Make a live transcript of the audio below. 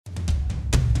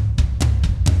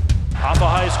Off a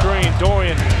high screen,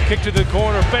 Dorian, kick to the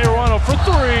corner, Bejarano for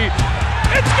three.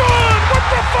 It's good with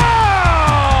the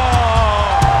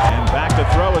foul! And back to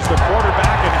throw is the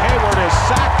quarterback, and Hayward is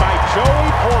sacked by Joey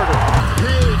Porter.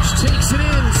 Page takes it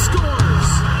in, scores.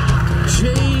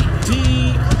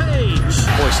 J.D. Page.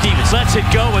 Boy, Stevens lets it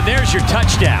go, and there's your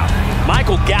touchdown.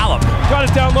 Michael Gallup. Got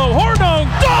it down low, Hornung,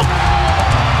 dunk!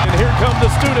 And here come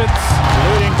the students.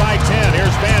 Leading by 10,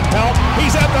 here's Van Pelt.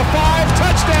 He's at the 5,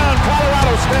 touchdown,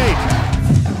 Colorado State.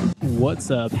 What's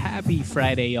up? Happy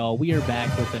Friday, y'all. We are back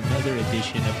with another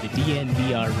edition of the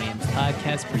DNVR Rams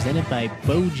podcast presented by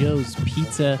Bojo's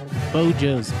Pizza.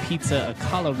 Bojo's Pizza, a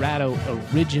Colorado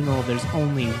original. There's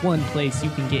only one place you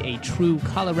can get a true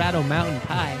Colorado mountain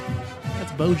pie.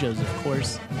 That's Bojo's, of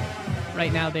course.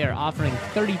 Right now, they are offering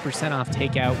 30% off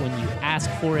takeout when you ask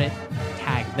for it.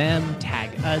 Tag them,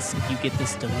 tag us if you get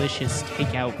this delicious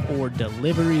takeout or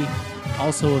delivery.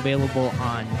 Also available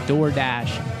on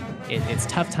DoorDash. It's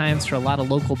tough times for a lot of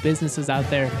local businesses out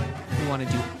there. We want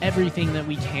to do everything that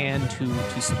we can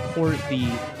to support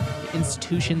the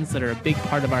institutions that are a big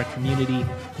part of our community.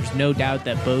 There's no doubt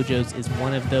that Bojo's is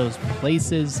one of those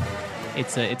places.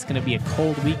 It's going to be a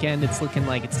cold weekend. It's looking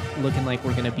like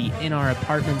we're going to be in our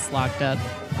apartments locked up.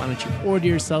 Why don't you order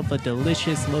yourself a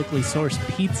delicious locally sourced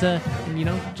pizza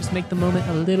and just make the moment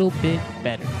a little bit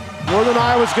better. Northern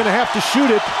Iowa's going to have to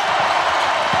shoot it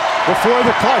before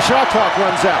the shot clock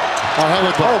runs out.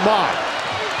 Oh my!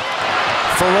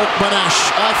 Farokhmanesh,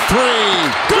 a three.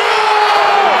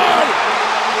 Good!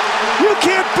 You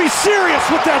can't be serious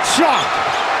with that shot.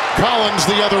 Collins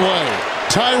the other way.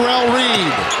 Tyrell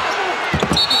Reed.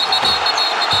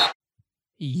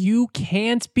 You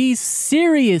can't be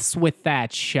serious with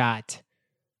that shot.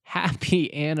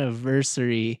 Happy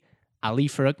anniversary, Ali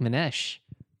Farokhmanesh.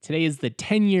 Today is the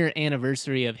 10-year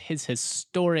anniversary of his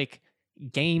historic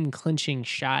game-clinching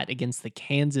shot against the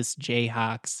Kansas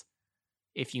Jayhawks.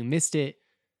 If you missed it,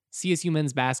 CSU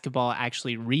men's basketball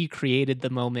actually recreated the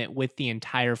moment with the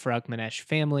entire Farokhmanesh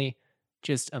family.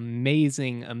 Just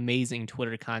amazing, amazing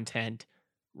Twitter content.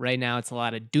 Right now, it's a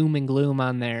lot of doom and gloom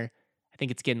on there. I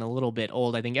think it's getting a little bit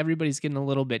old. I think everybody's getting a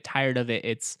little bit tired of it.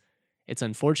 It's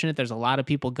unfortunate. There's a lot of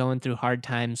people going through hard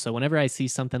times. So whenever I see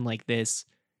something like this,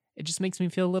 it just makes me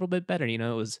feel a little bit better. It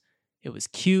was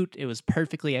cute. It was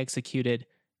perfectly executed.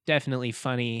 Definitely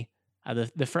funny.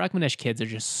 The Farokhmanesh kids are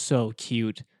just so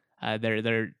cute.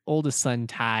 Their oldest son,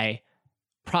 Ty,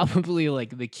 probably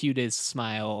like the cutest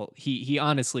smile. He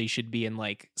honestly should be in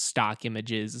like stock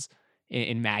images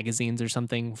in magazines or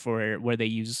something where they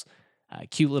use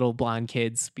cute little blonde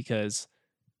kids because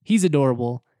he's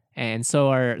adorable. And so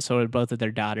are both of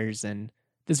their daughters. And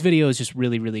this video is just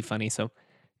really, really funny. So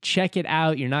check it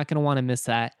out. You're not going to want to miss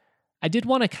that. I did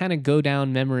want to kind of go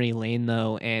down memory lane,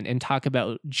 though, and talk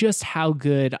about just how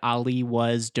good Ali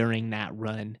was during that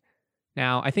run.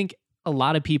 Now, I think a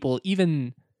lot of people,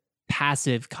 even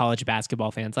passive college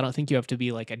basketball fans, I don't think you have to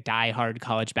be like a diehard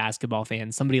college basketball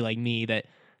fan, somebody like me that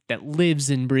lives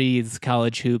and breathes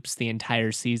college hoops the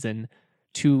entire season,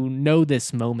 to know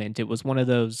this moment. It was one of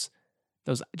those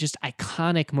just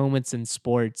iconic moments in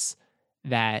sports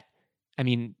that, I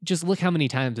mean, just look how many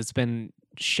times it's been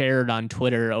shared on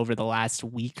Twitter over the last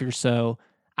week or so.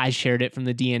 I shared it from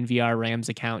the DNVR Rams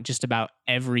account. Just about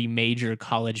every major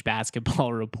college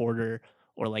basketball reporter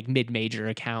or like mid-major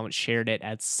account shared it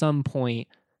at some point.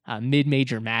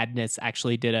 Mid-Major Madness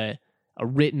actually did a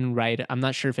written write. I'm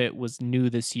not sure if it was new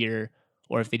this year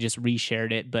or if they just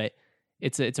reshared it, but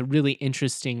it's a really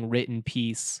interesting written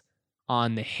piece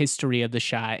on the history of the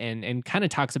shot and kind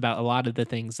of talks about a lot of the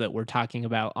things that we're talking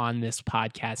about on this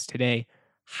podcast today.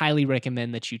 Highly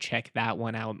recommend that you check that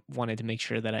one out. Wanted to make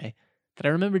sure that I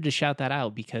remembered to shout that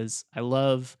out because I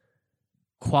love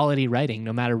quality writing,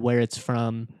 no matter where it's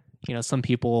from. Some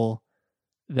people,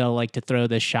 they'll like to throw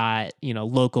the shot,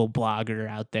 local blogger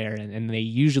out there, and they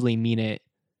usually mean it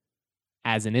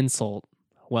as an insult.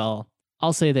 Well,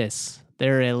 I'll say this.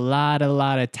 There are a lot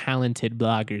of talented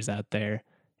bloggers out there,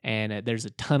 and there's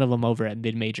a ton of them over at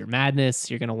Mid-Major Madness.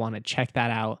 You're going to want to check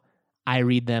that out. I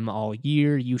read them all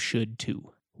year. You should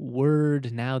too.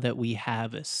 Word, now that we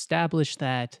have established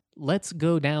that, let's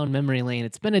go down memory lane.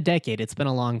 It's been a decade. It's been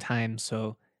a long time.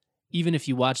 So even if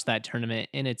you watch that tournament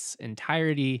in its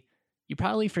entirety, you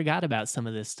probably forgot about some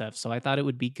of this stuff. So I thought it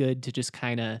would be good to just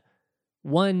kind of,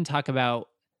 one, talk about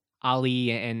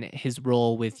Ali and his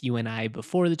role with UNI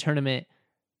before the tournament,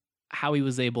 how he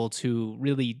was able to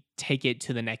really take it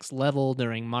to the next level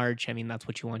during March. I mean, that's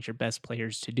what you want your best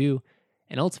players to do.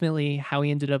 And ultimately, how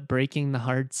he ended up breaking the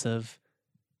hearts of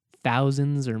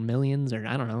thousands or millions, or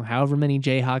I don't know, however many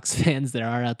Jayhawks fans there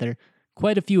are out there.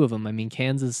 Quite a few of them. I mean,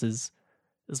 Kansas is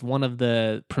is one of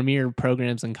the premier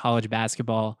programs in college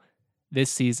basketball. This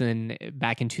season,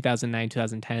 back in 2009,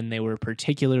 2010, they were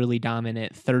particularly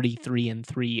dominant,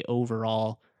 33-3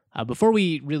 overall. Before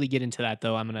we really get into that,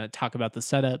 though, I'm going to talk about the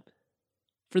setup.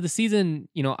 For the season,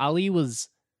 Ali was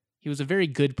a very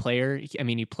good player.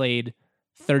 He played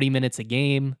 30 minutes a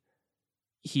game.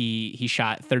 He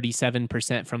shot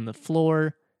 37% from the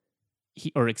floor.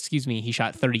 He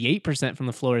shot 38% from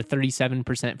the floor,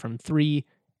 37% from three,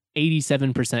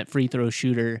 87% free throw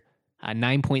shooter,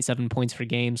 9.7 points per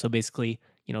game. So basically,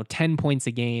 10 points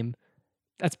a game.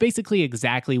 That's basically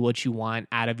exactly what you want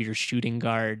out of your shooting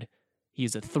guard.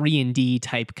 He's a 3-and-D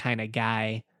type kind of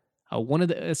guy.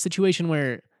 A situation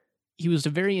where he was a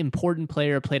very important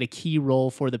player, played a key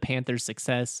role for the Panthers'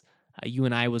 success.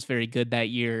 UNI was very good that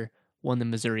year, won the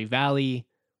Missouri Valley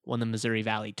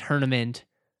tournament.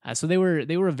 So they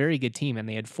were a very good team, and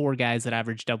they had 4 guys that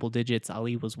averaged double digits.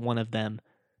 Ali was one of them.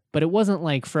 But it wasn't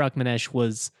like Farokhmanesh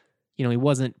was, he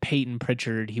wasn't Peyton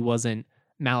Pritchard. He wasn't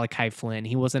Malachi Flynn.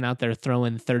 He wasn't out there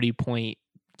throwing 30-point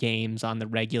games on the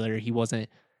regular. He wasn't,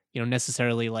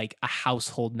 necessarily like a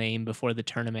household name before the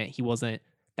tournament. He wasn't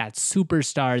that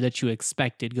superstar that you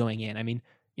expected going in.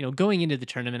 Going into the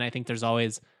tournament, I think there's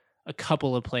always a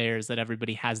couple of players that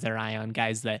everybody has their eye on,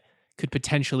 guys that could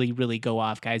potentially really go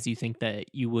off, guys you think that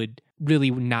you would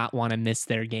really not want to miss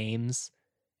their games.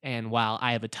 And while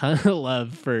I have a ton of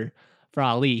love for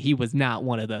Ali, he was not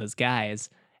one of those guys.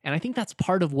 And I think that's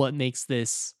part of what makes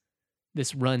this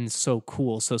run so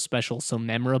cool, so special, so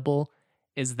memorable,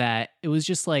 is that it was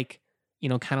just like,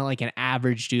 kind of like an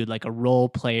average dude, like a role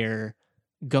player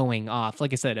going off.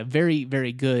 Like I said, a very,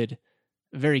 very good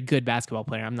basketball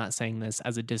player. I'm not saying this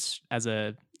as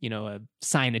a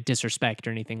sign of disrespect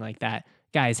or anything like that.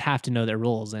 Guys have to know their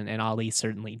roles, and Ali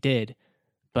certainly did.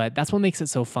 But that's what makes it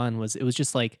so fun. It was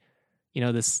just like,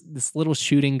 this little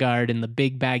shooting guard in the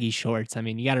big baggy shorts.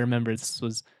 You got to remember this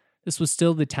was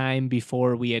still the time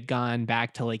before we had gone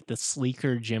back to like the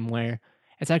sleeker gym wear.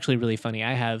 It's actually really funny.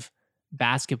 I have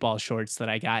basketball shorts that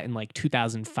I got in like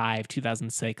 2005,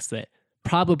 2006 that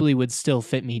probably would still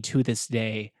fit me to this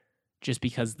day, just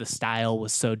because the style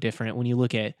was so different. When you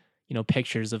look at,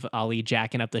 pictures of Ali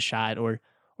jacking up the shot or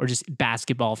just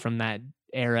basketball from that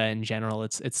era in general,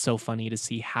 it's so funny to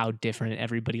see how different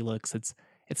everybody looks.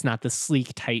 It's not the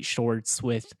sleek tight shorts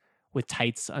with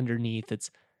tights underneath.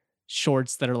 It's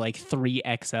shorts that are like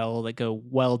 3XL that go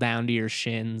well down to your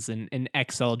shins, and an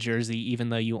XL jersey even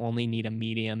though you only need a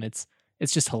medium. It's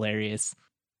just hilarious.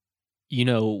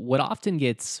 What often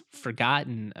gets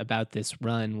forgotten about this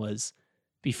run was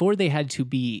before they had to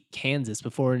beat Kansas,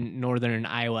 before Northern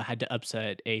Iowa had to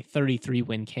upset a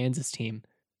 33-win Kansas team,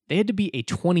 they had to beat a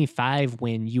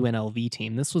 25-win UNLV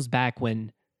team. This was back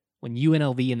when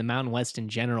UNLV and the Mountain West in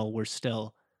general were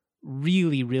still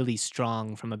really, really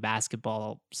strong from a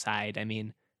basketball side.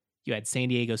 You had San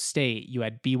Diego State, you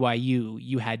had BYU,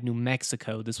 you had New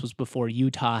Mexico. This was before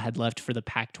Utah had left for the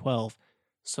Pac-12.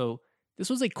 So this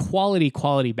was a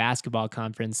quality basketball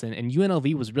conference, and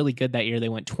UNLV was really good that year. They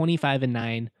went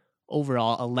 25-9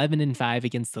 overall, 11-5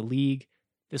 against the league.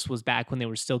 This was back when they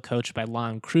were still coached by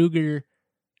Lon Kruger,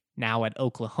 now at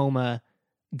Oklahoma.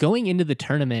 Going into the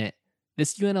tournament,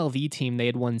 this UNLV team, they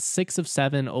had won 6 of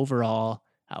 7 overall,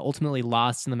 ultimately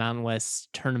lost in the Mountain West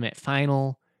tournament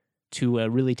final to a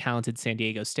really talented San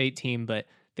Diego State team, but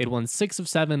they'd won 6 of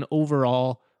 7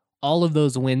 overall, all of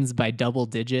those wins by double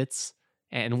digits.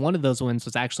 And one of those wins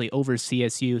was actually over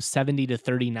CSU,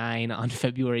 70-39 on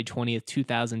February 20th,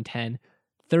 2010.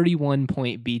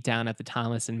 31-point beatdown at the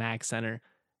Thomas and Mack Center.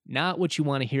 Not what you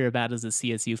want to hear about as a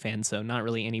CSU fan, so not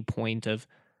really any point of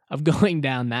going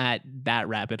down that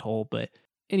rabbit hole. But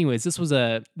anyways, this was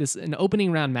an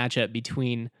opening round matchup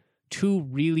between two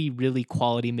really, really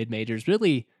quality mid-majors.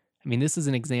 Really, this is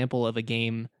an example of a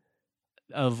game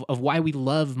of why we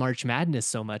love March Madness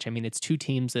so much. It's two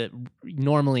teams that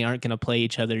normally aren't going to play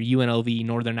each other. UNLV,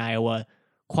 Northern Iowa,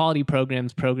 quality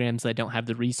programs that don't have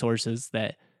the resources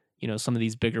that, some of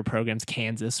these bigger programs,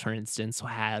 Kansas, for instance,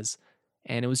 has.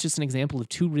 And it was just an example of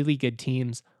two really good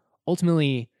teams.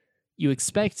 Ultimately, you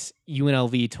expect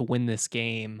UNLV to win this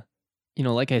game.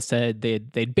 Like I said,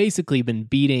 they'd basically been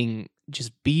beating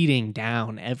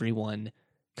down everyone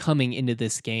coming into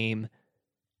this game.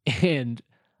 And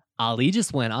Ali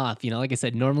just went off. Like I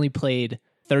said, normally played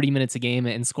 30 minutes a game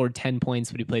and scored 10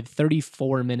 points, but he played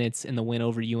 34 minutes in the win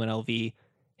over UNLV,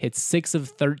 hit 6 of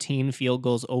 13 field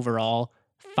goals overall,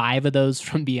 5 of those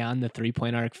from beyond the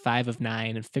 3-point arc, 5 of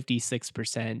 9, and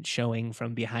 56% showing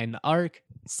from behind the arc,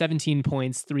 17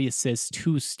 points, 3 assists,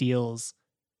 2 steals.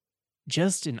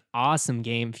 Just an awesome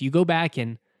game. If you go back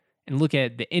and look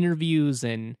at the interviews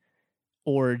and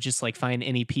or just like find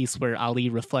any piece where Ali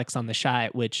reflects on the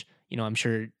shot, which, I'm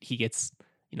sure he gets,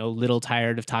 a little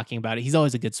tired of talking about it. He's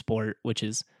always a good sport, which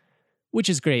is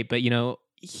great. But,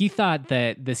 he thought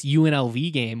that this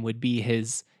UNLV game would be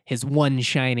his one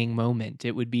shining moment.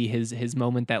 It would be his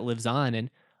moment that lives on. And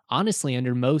honestly,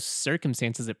 under most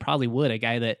circumstances, it probably would. A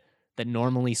guy that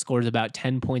normally scores about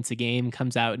 10 points a game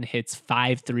comes out and hits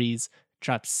 5 threes,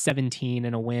 drops 17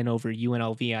 in a win over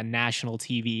UNLV on national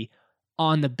TV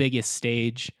on the biggest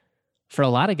stage. For a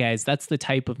lot of guys, that's the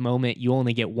type of moment you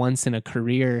only get once in a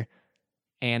career.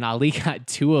 And Ali got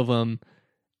 2 of them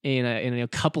in a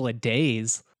couple of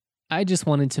days. I just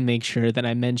wanted to make sure that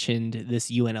I mentioned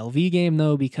this UNLV game,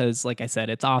 though, because like I said,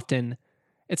 it's often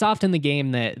the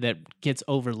game that gets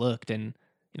overlooked. And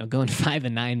going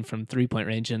 5-9 from 3-point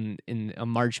range in a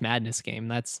March Madness game,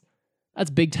 that's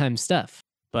big time stuff.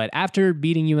 But after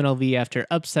beating UNLV, after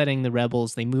upsetting the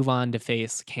Rebels, they move on to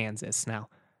face Kansas. Now,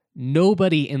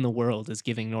 nobody in the world is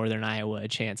giving Northern Iowa a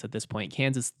chance at this point.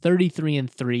 Kansas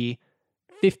 33-3,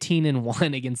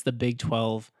 15-1 against the Big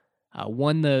 12.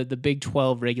 Won the Big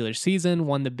 12 regular season,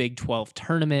 won the Big 12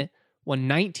 tournament, won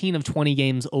 19 of 20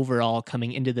 games overall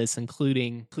coming into this,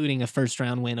 including a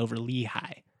first-round win over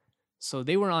Lehigh. So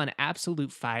they were on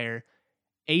absolute fire.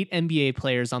 8 NBA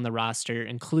players on the roster,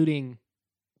 including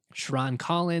Sharon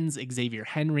Collins, Xavier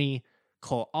Henry,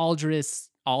 Cole Aldrich,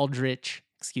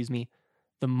 the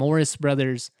Morris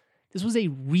brothers. This was a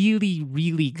really,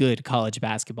 really good college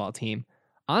basketball team.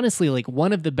 Honestly, like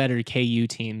one of the better KU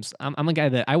teams. I'm a guy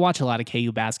that I watch a lot of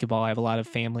KU basketball. I have a lot of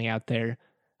family out there,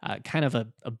 kind of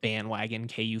a bandwagon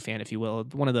KU fan, if you will.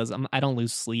 One of those, I don't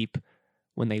lose sleep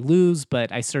when they lose,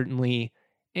 but I certainly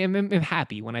am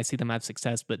happy when I see them have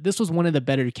success. But this was one of the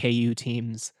better KU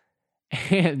teams.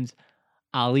 And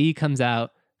Ali comes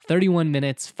out, 31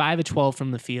 minutes, 5 of 12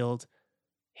 from the field,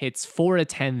 hits 4 of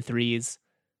 10 threes,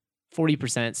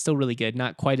 40%, still really good.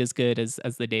 Not quite as good as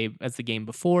the game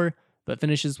before, but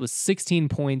finishes with 16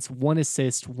 points, 1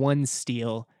 assist, 1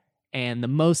 steal, and the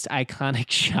most iconic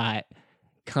shot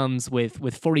comes with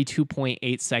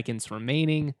 42.8 seconds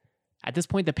remaining. At this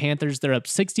point, the Panthers, they're up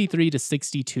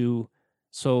 63-62.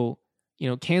 So,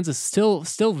 Kansas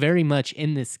still very much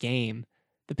in this game.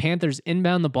 The Panthers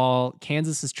inbound the ball.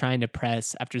 Kansas is trying to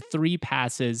press. After 3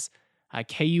 passes,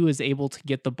 KU is able to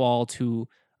get the ball to,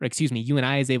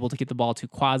 UNI is able to get the ball to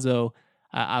Kwazo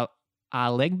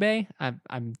Alegbe.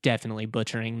 I'm definitely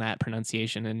butchering that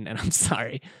pronunciation, and I'm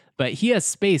sorry. But he has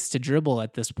space to dribble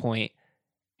at this point,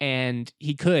 and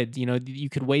he could. You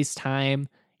could waste time.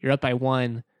 You're up by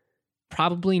 1.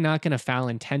 Probably not going to foul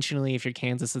intentionally if you're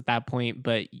Kansas at that point,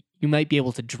 but you might be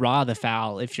able to draw the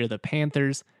foul if you're the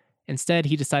Panthers. Instead,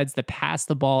 he decides to pass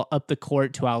the ball up the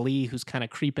court to Ali, who's kind of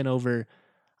creeping over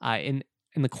in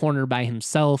the corner by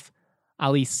himself.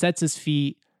 Ali sets his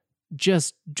feet,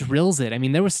 just drills it. I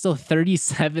mean, there was still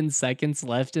 37 seconds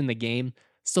left in the game,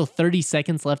 still 30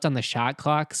 seconds left on the shot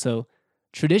clock. So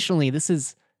traditionally, this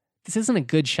isn't a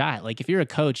good shot. Like if you're a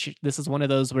coach, this is one of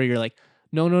those where you're like,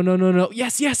 no,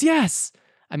 yes.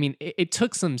 I mean, it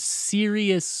took some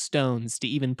serious stones to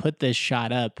even put this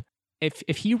shot up.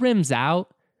 If he rims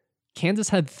out, Kansas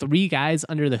had 3 guys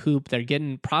under the hoop. They're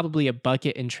getting probably a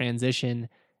bucket in transition.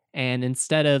 And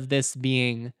instead of this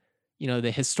being,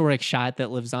 the historic shot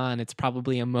that lives on, it's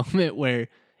probably a moment where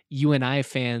UNI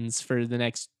fans for the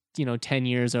next, 10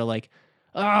 years are like,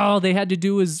 oh, they had to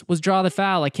do was draw the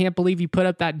foul. I can't believe he put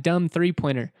up that dumb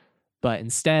 3-pointer. But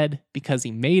instead, because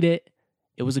he made it,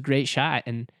 it was a great shot.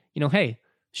 And, hey,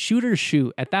 shoot or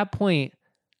shoot. At that point,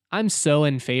 I'm so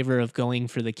in favor of going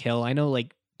for the kill. I know,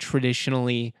 like,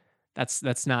 traditionally,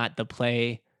 that's not the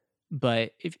play.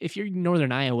 But if you're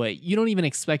Northern Iowa, you don't even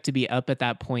expect to be up at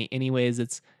that point anyways.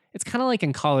 It's kind of like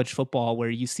in college football where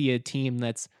you see a team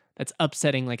that's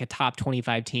upsetting like a top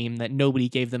 25 team that nobody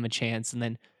gave them a chance, and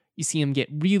then you see them get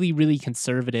really, really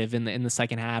conservative in the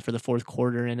second half or the fourth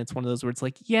quarter, and it's one of those where it's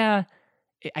like, yeah,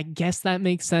 I guess that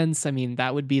makes sense. I mean,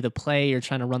 that would be the play. You're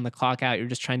trying to run the clock out. You're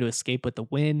just trying to escape with the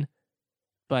win.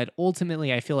 But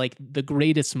ultimately, I feel like the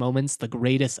greatest moments, the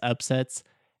greatest upsets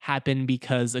happen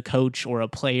because a coach or a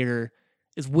player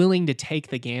is willing to take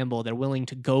the gamble. They're willing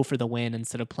to go for the win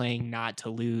instead of playing not to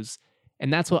lose.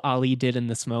 And that's what Ali did in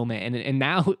this moment. And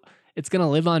now it's going to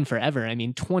live on forever. I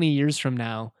mean, 20 years from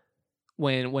now,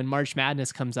 when March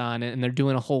Madness comes on and they're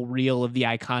doing a whole reel of the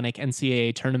iconic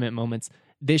NCAA tournament moments,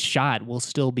 this shot will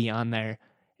still be on there.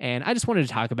 And I just wanted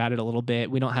to talk about it a little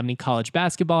bit. We don't have any college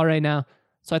basketball right now,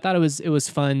 so I thought it was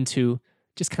fun to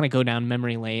just kind of go down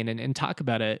memory lane and talk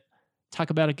about it. Talk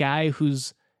about a guy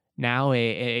who's now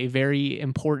a very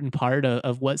important part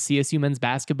of what CSU men's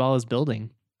basketball is building.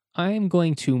 I'm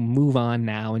going to move on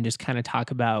now and just kind of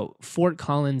talk about Fort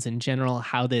Collins in general,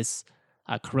 how this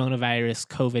coronavirus,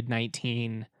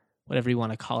 COVID-19, whatever you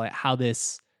want to call it, how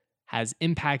this has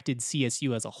impacted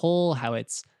CSU as a whole, how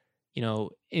it's,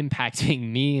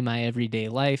 impacting me, my everyday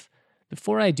life.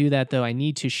 Before I do that, though, I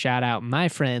need to shout out my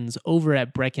friends over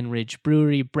at Breckenridge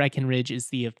Brewery. Breckenridge is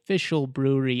the official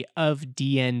brewery of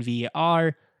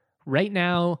DNVR. Right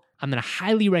now, I'm going to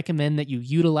highly recommend that you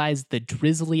utilize the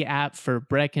Drizzly app for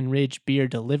Breckenridge beer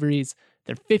deliveries.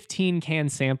 Their 15-can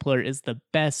sampler is the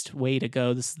best way to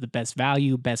go. This is the best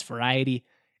value, best variety.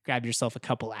 Grab yourself a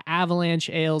couple of Avalanche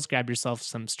ales, grab yourself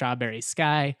some Strawberry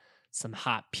Sky, some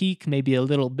Hot Peak, maybe a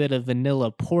little bit of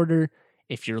Vanilla Porter.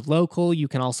 If you're local, you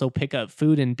can also pick up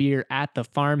food and beer at the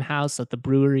farmhouse at the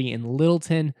brewery in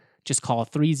Littleton. Just call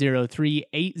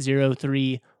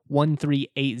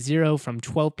 303-803-1380 from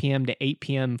 12 p.m. to 8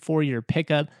 p.m. for your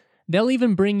pickup. They'll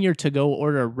even bring your to-go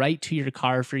order right to your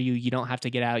car for you. You don't have to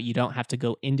get out. You don't have to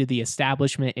go into the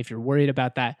establishment if you're worried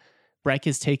about that. Breck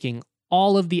is taking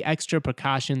all of the extra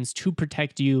precautions to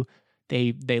protect you.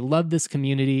 They love this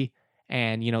community.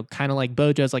 And, kind of like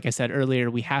Bojo's, like I said earlier,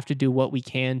 we have to do what we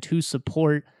can to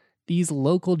support these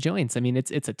local joints. I mean,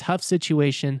 it's a tough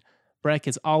situation. Breck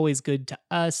is always good to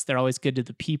us. They're always good to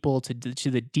the people, to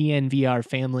the DNVR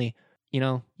family.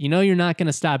 You're not going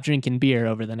to stop drinking beer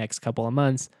over the next couple of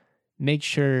months. Make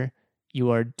sure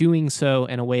you are doing so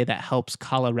in a way that helps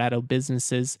Colorado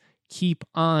businesses keep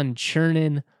on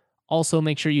churning. Also,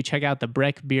 make sure you check out the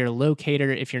Breck Beer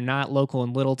Locator if you're not local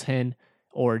in Littleton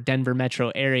or Denver metro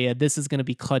area. This is going to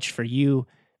be clutch for you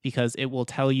because it will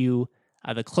tell you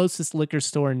the closest liquor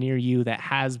store near you that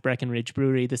has Breckenridge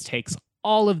Brewery. This takes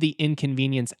all of the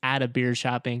inconvenience out of beer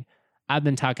shopping. I've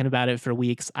been talking about it for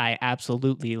weeks. I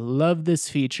absolutely love this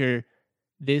feature.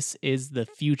 This is the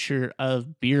future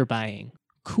of beer buying.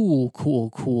 Cool.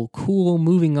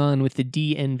 Moving on with the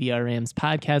DNVR Rams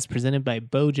podcast presented by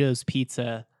Bojo's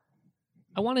Pizza.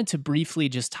 I wanted to briefly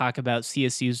just talk about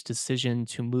CSU's decision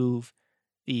to move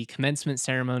the commencement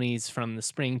ceremonies from the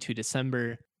spring to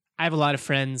December. I have a lot of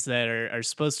friends that are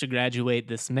supposed to graduate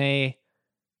this May.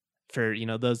 For,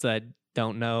 those that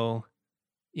don't know,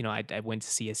 I went to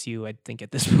CSU. I think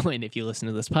at this point, if you listen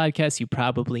to this podcast, you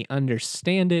probably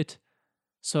understand it.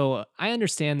 So I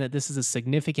understand that this is a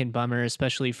significant bummer,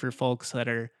 especially for folks that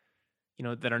are,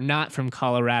 that are not from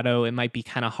Colorado. It might be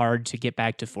kind of hard to get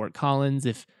back to Fort Collins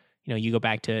if, you go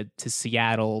back to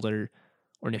Seattle or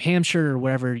New Hampshire or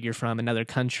wherever you're from, another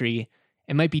country.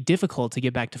 It might be difficult to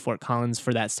get back to Fort Collins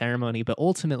for that ceremony, but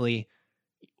ultimately,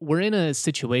 we're in a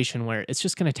situation where it's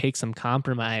just going to take some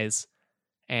compromise.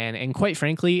 And quite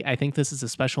frankly, I think this is a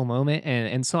special moment.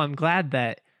 And so I'm glad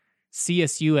that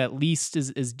CSU at least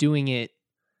is doing it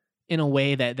in a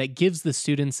way that gives the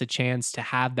students a chance to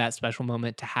have that special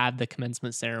moment, to have the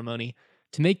commencement ceremony,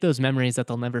 to make those memories that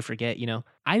they'll never forget.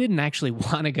 I didn't actually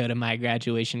want to go to my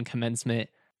graduation commencement.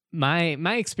 My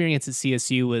experience at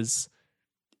CSU was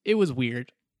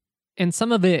weird. And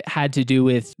some of it had to do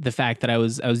with the fact that I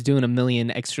was doing a million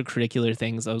extracurricular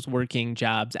things. I was working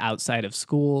jobs outside of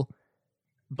school.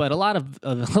 But a lot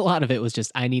of it was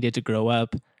just I needed to grow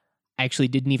up. I actually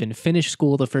didn't even finish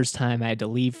school the first time. I had to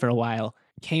leave for a while.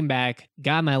 Came back,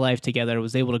 got my life together,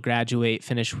 was able to graduate,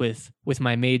 finish with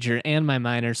my major and my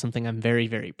minor, something I'm very,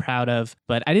 very proud of.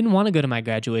 But I didn't want to go to my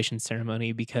graduation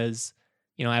ceremony because,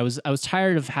 I was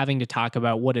tired of having to talk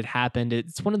about what had happened.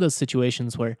 It's one of those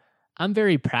situations where I'm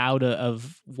very proud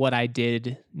of what I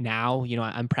did now.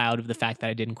 I'm proud of the fact that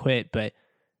I didn't quit, but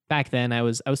back then I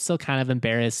was still kind of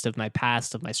embarrassed of my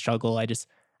past, of my struggle. I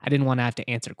didn't want to have to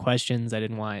answer questions. I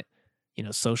didn't want,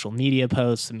 social media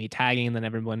posts and me tagging and then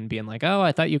everyone being like, oh,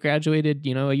 I thought you graduated,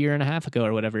 a year and a half ago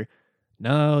or whatever.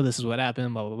 No, this is what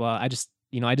happened, blah, blah, blah. I just,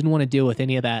 I didn't want to deal with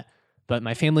any of that, but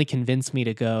my family convinced me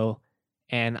to go.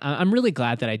 And I'm really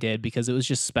glad that I did because it was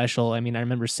just special. I mean, I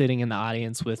remember sitting in the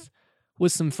audience with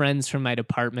some friends from my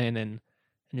department and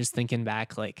just thinking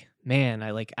back like, man,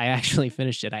 I actually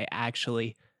finished it. I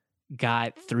actually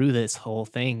got through this whole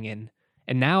thing. And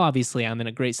now obviously I'm in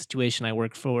a great situation. I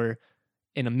work for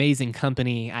an amazing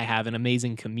company. I have an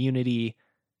amazing community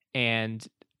and,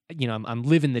 I'm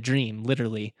living the dream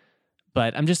literally,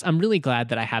 but I'm really glad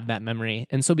that I have that memory.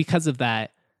 And so because of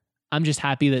that, I'm just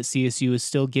happy that CSU is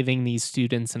still giving these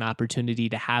students an opportunity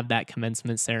to have that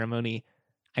commencement ceremony.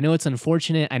 I know it's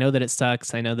unfortunate. I know that it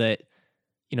sucks. I know that,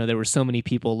 there were so many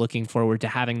people looking forward to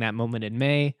having that moment in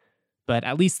May, but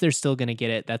at least they're still going to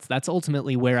get it. That's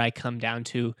ultimately where I come down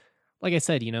to. Like I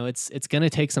said, it's going to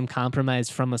take some compromise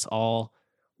from us all.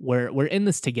 We're in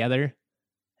this together,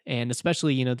 and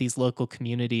especially, these local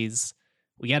communities,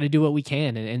 we got to do what we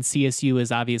can. And CSU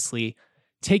is obviously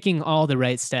taking all the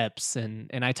right steps. And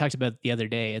I talked about it the other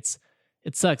day.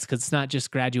 It sucks because it's not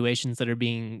just graduations that are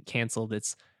being canceled.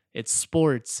 It's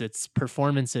sports, it's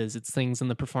performances, it's things in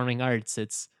the performing arts,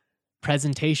 it's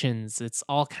presentations, it's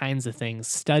all kinds of things,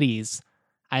 studies.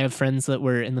 I have friends that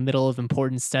were in the middle of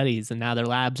important studies and now their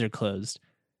labs are closed.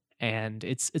 And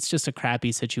it's just a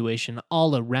crappy situation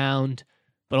all around.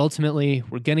 But ultimately,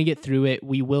 we're going to get through it.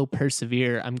 We will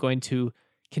persevere. I'm going to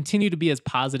continue to be as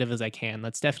positive as I can.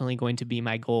 That's definitely going to be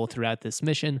my goal throughout this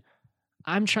mission.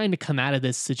 I'm trying to come out of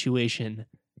this situation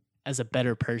as a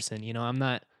better person. You know,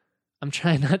 I'm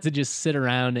trying not to just sit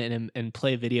around and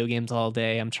play video games all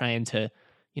day. I'm trying to,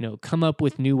 you know, come up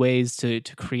with new ways to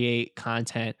create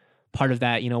content. Part of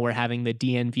that, you know, we're having the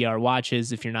DNVR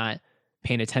watches. If you're not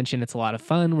paying attention, it's a lot of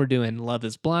fun. We're doing Love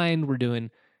is Blind. We're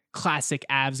doing classic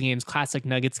Avs games, classic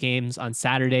Nuggets games. On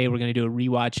Saturday, we're going to do a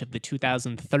rewatch of the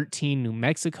 2013 New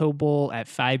Mexico Bowl at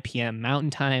 5 p.m.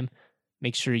 Mountain Time.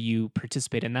 Make sure you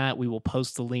participate in that. We will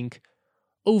post the link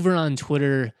over on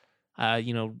Twitter,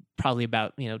 probably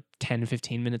about, 10,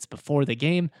 15 minutes before the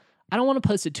game. I don't want to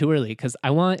post it too early because I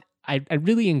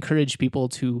really encourage people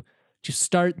to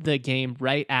start the game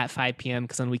right at 5 p.m.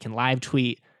 because then we can live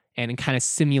tweet and kind of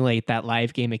simulate that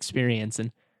live game experience.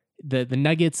 And the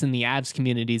Nuggets and the Avs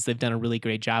communities, they've done a really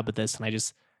great job with this. And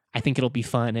I think it'll be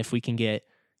fun if we can get,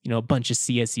 a bunch of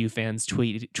CSU fans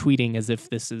tweeting as if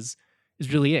this is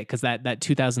really it, because that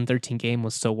 2013 game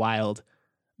was so wild.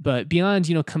 But beyond,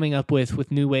 coming up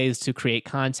with new ways to create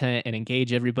content and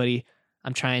engage everybody,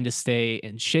 I'm trying to stay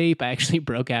in shape. I actually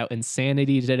broke out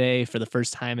insanity today for the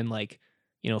first time in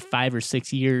 5 or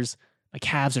 6 years. My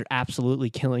calves are absolutely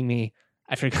killing me.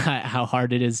 I forgot how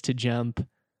hard it is to jump.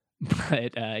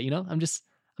 But, I'm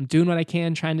doing what I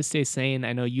can, trying to stay sane.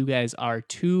 I know you guys are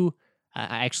too.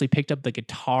 I actually picked up the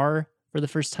guitar for the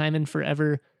first time in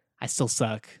forever. I still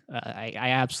suck. I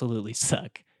absolutely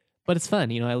suck. But it's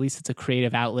fun. At least it's a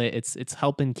creative outlet. It's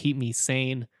helping keep me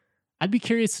sane. I'd be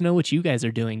curious to know what you guys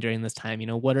are doing during this time.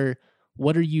 What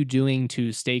are you doing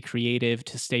to stay creative,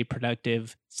 to stay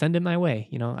productive? Send it my way.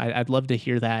 I'd love to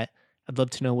hear that. I'd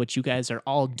love to know what you guys are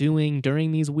all doing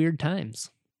during these weird times.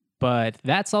 But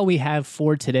that's all we have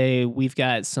for today. We've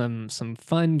got some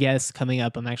fun guests coming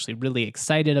up. I'm actually really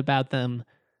excited about them.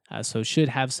 So should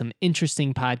have some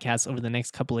interesting podcasts over the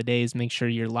next couple of days. Make sure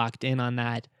you're locked in on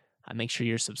that. Make sure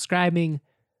you're subscribing,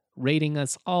 rating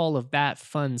us, all of that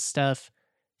fun stuff.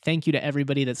 Thank you to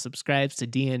everybody that subscribes to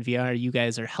DNVR. You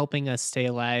guys are helping us stay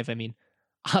alive. I mean,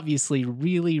 obviously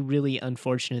really, really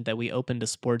unfortunate that we opened a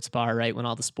sports bar right when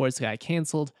all the sports got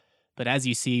canceled. But as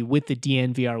you see, with the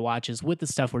DNVR watches, with the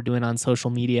stuff we're doing on social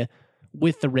media,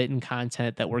 with the written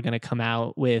content that we're going to come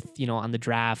out with, on the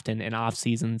draft and off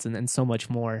seasons and so much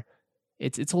more,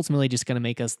 it's ultimately just going to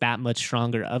make us that much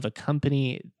stronger of a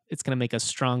company. It's going to make us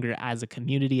stronger as a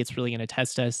community. It's really going to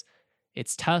test us.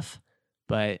 It's tough,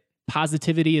 but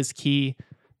positivity is key.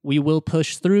 We will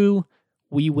push through.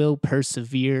 We will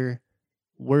persevere.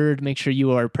 Word, make sure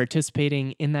you are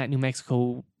participating in that New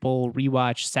Mexico Bowl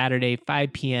rewatch Saturday,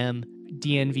 5 p.m.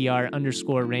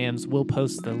 DNVR_Rams. We'll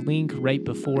post the link right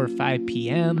before 5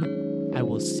 p.m. I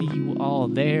will see you all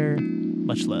there.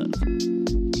 Much love.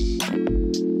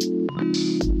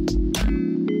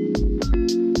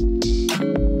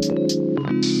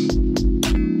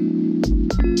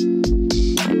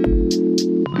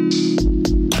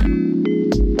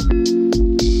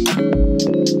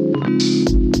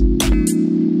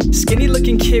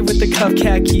 Kid with the cuff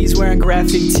khakis, wearing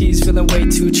graphic tees, feeling way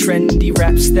too trendy.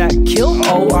 Raps that kill,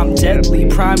 oh I'm deadly,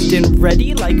 primed and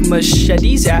ready like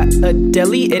machetes at a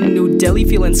deli in New Delhi.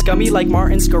 Feeling scummy like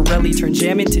Martin Scarelli, turn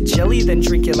jam into jelly, then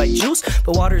drink it like juice.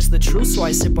 But water's the truth, so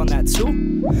I sip on that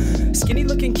too. Skinny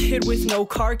looking kid with no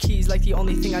car keys, like the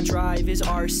only thing I drive is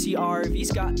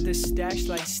RCRV's. Got the stash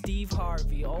like Steve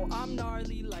Harvey, oh I'm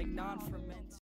gnarly.